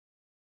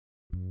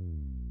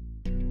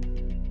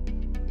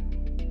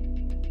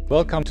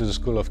Welcome to the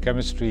School of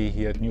Chemistry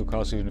here at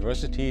Newcastle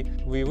University.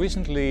 We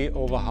recently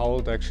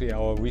overhauled actually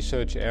our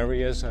research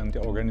areas and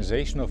the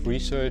organization of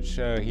research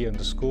here in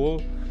the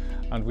school.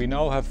 And we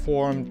now have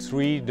formed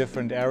three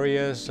different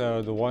areas.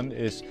 The one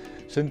is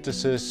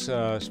synthesis,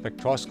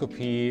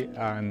 spectroscopy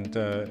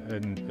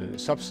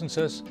and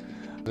substances.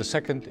 The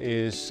second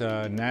is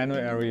nano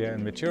area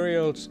and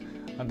materials.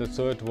 And the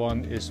third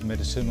one is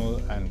medicinal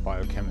and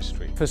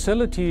biochemistry.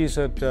 Facilities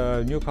at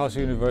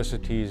Newcastle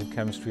University in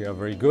chemistry are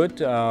very good.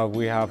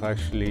 We have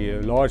actually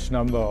a large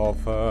number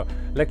of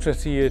lecture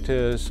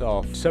theatres,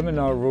 of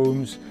seminar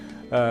rooms,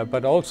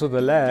 but also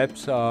the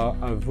labs are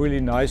really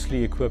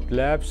nicely equipped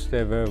labs.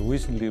 They were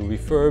recently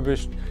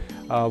refurbished.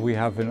 We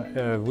have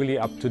a really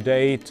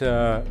up-to-date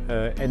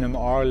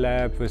NMR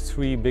lab with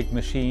 3 big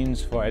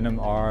machines for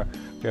NMR.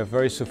 We have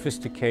very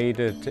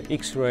sophisticated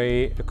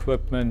X-ray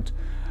equipment.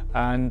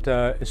 And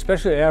a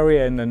special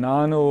area in the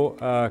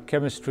nano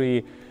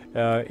chemistry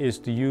is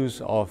the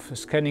use of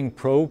scanning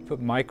probe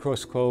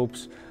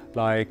microscopes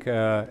like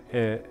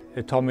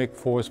atomic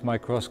force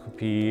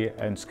microscopy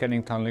and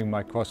scanning tunneling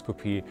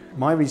microscopy.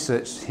 My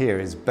research here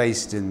is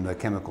based in the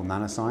chemical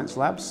nanoscience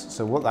labs.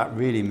 So what that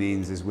really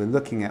means is we're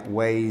looking at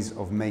ways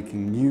of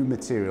making new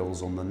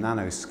materials on the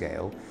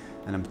nanoscale.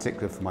 And in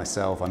particular for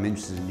myself, I'm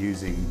interested in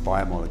using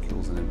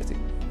biomolecules and in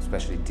particular,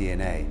 especially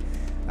DNA.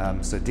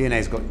 So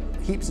DNA's got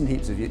heaps and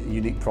heaps of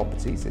unique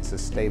properties. It's a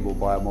stable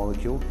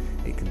biomolecule.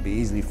 It can be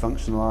easily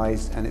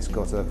functionalized and it's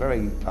got a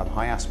very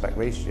high aspect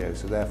ratio,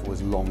 so therefore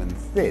is long and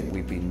thin.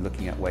 We've been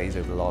looking at ways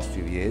over the last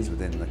few years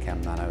within the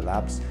Chem Nano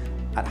labs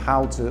at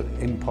how to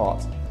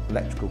impart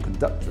electrical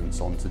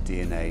conductance onto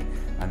DNA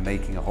and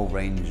making a whole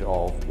range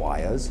of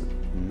wires,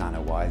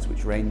 nanowires,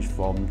 which range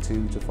from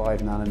 2 to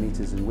 5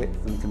 nanometers in width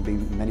and can be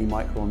many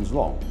microns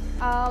long.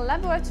 Our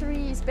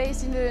laboratory is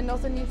based in the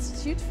Northern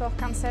Institute for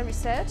Cancer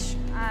Research,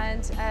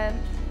 and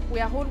we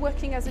are all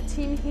working as a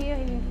team here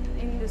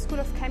in the School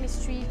of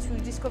Chemistry to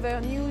discover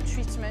new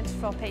treatments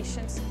for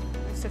patients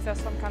who suffer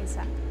from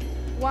cancer.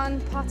 One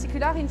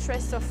particular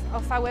interest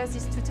of ours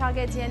is to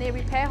target DNA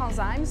repair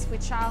enzymes,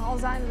 which are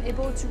enzymes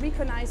able to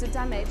recognize the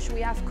damage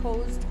we have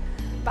caused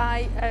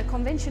by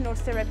conventional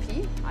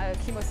therapy,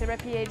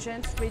 chemotherapy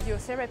agents,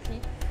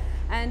 radiotherapy.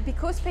 And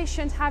because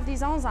patients have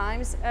these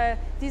enzymes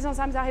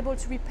are able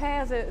to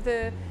repair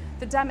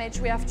the damage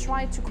we have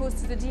tried to cause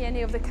to the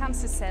DNA of the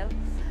cancer cell.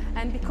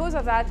 And because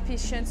of that,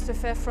 patients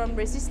suffer from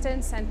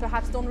resistance and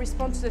perhaps don't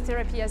respond to the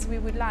therapy as we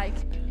would like.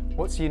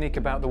 What's unique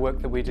about the work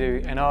that we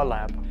do in our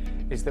lab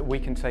is that we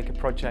can take a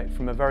project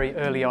from a very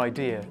early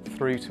idea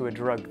through to a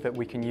drug that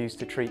we can use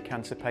to treat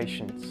cancer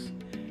patients.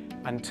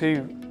 And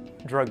 2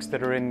 drugs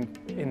that are in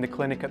the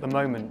clinic at the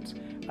moment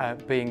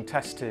being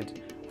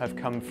tested have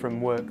come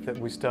from work that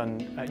was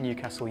done at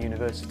Newcastle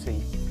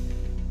University.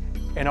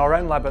 In our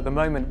own lab at the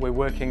moment, we're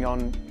working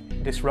on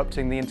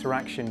disrupting the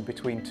interaction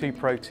between 2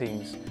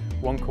 proteins,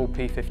 one called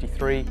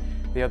P53,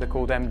 the other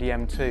called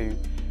MDM2.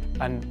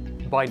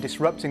 And by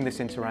disrupting this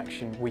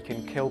interaction, we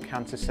can kill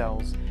cancer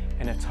cells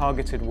in a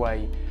targeted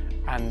way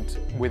and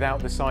without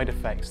the side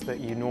effects that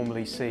you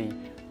normally see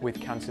with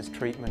cancer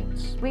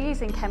treatments. We're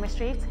using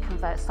chemistry to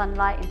convert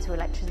sunlight into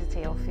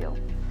electricity or fuel.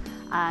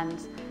 And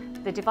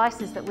the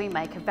devices that we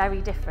make are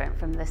very different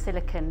from the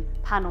silicon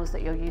panels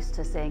that you're used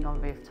to seeing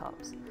on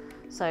rooftops.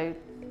 So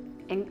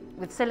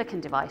with silicon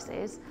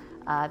devices,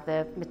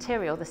 the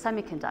material, the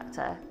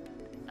semiconductor,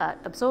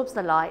 absorbs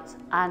the light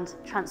and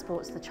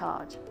transports the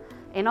charge.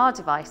 In our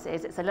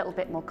devices, it's a little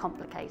bit more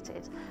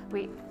complicated.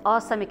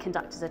 Our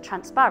semiconductors are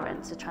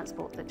transparent to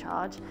transport the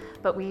charge,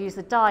 but we use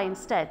a dye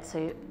instead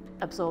to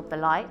absorb the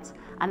light,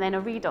 and then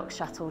a redox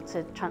shuttle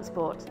to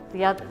transport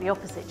the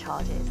opposite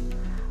charges.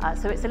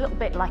 So it's a little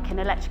bit like an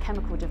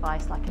electrochemical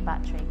device, like a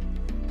battery.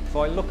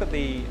 So I look at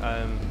the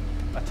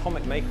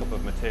atomic makeup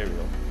of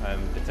material,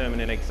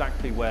 determining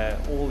exactly where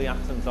all the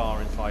atoms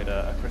are inside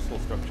a crystal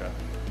structure,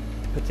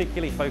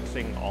 particularly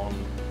focusing on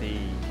the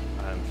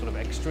sort of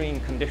extreme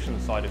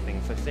conditions side of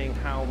things, so seeing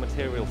how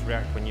materials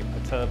react when you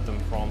perturb them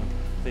from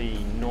the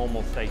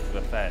normal state of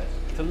affairs.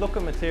 To look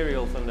at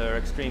materials under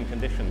extreme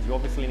conditions, you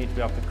obviously need to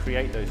be able to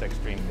create those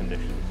extreme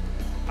conditions.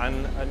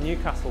 And at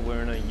Newcastle,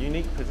 we're in a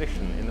unique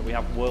position in that we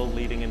have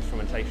world-leading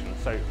instrumentation.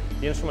 So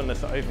the instrument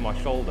that's over my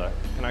shoulder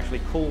can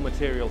actually cool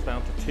materials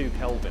down to 2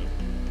 Kelvin.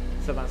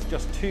 So that's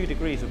just 2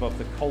 degrees above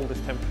the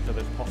coldest temperature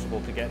that's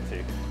possible to get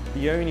to.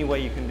 The only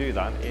way you can do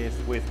that is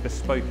with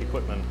bespoke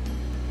equipment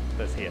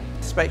that's here.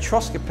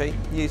 Spectroscopy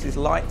uses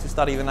light to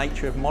study the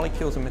nature of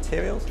molecules and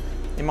materials.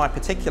 In my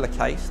particular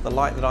case, the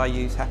light that I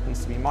use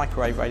happens to be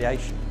microwave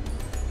radiation.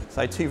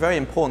 So 2 very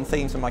important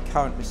themes in my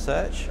current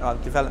research are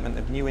the development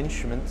of new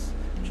instruments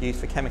which are used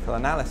for chemical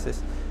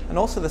analysis, and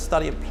also the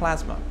study of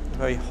plasma, a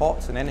very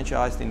hot and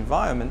energized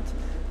environment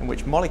in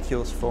which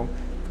molecules form.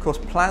 Of course,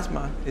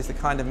 plasma is the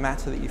kind of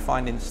matter that you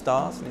find in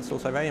stars, and it's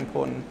also very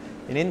important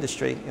in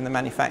industry in the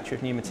manufacture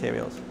of new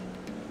materials.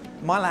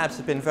 My labs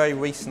have been very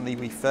recently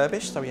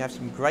refurbished, so we have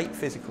some great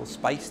physical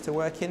space to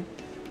work in.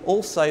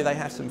 Also, they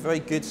have some very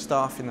good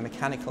staff in the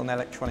mechanical and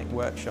electronic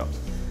workshops.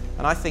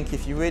 And I think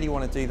if you really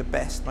want to do the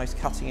best, most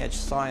cutting-edge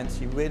science,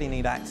 you really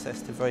need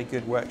access to very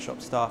good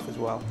workshop staff as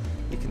well.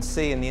 You can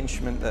see in the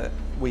instrument that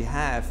we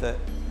have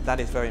that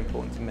is very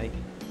important to me.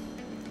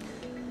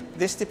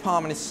 This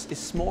department is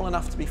small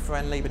enough to be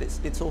friendly, but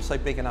it's also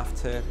big enough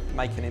to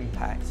make an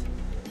impact.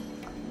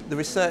 The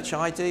research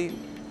I do,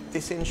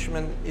 this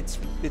instrument,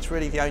 it's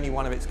really the only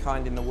one of its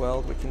kind in the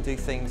world. We can do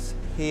things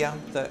here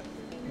that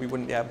we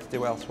wouldn't be able to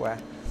do elsewhere.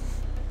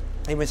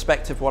 In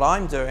respect of what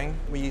I'm doing,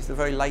 we use the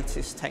very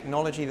latest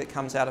technology that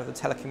comes out of the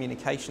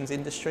telecommunications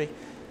industry,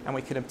 and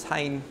we can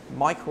obtain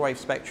microwave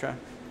spectra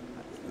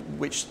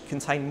which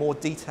contain more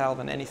detail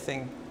than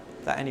anything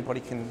that anybody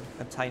can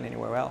obtain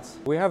anywhere else.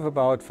 We have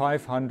about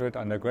 500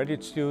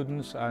 undergraduate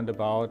students and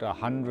about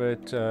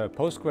 100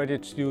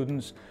 postgraduate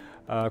students,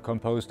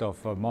 composed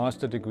of a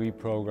master degree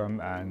program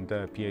and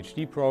a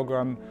PhD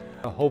program.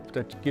 I hope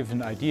that gives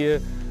an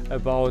idea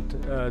about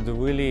the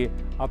really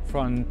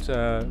upfront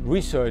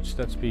research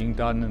that's being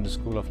done in the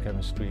School of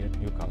Chemistry at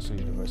Newcastle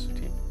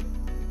University.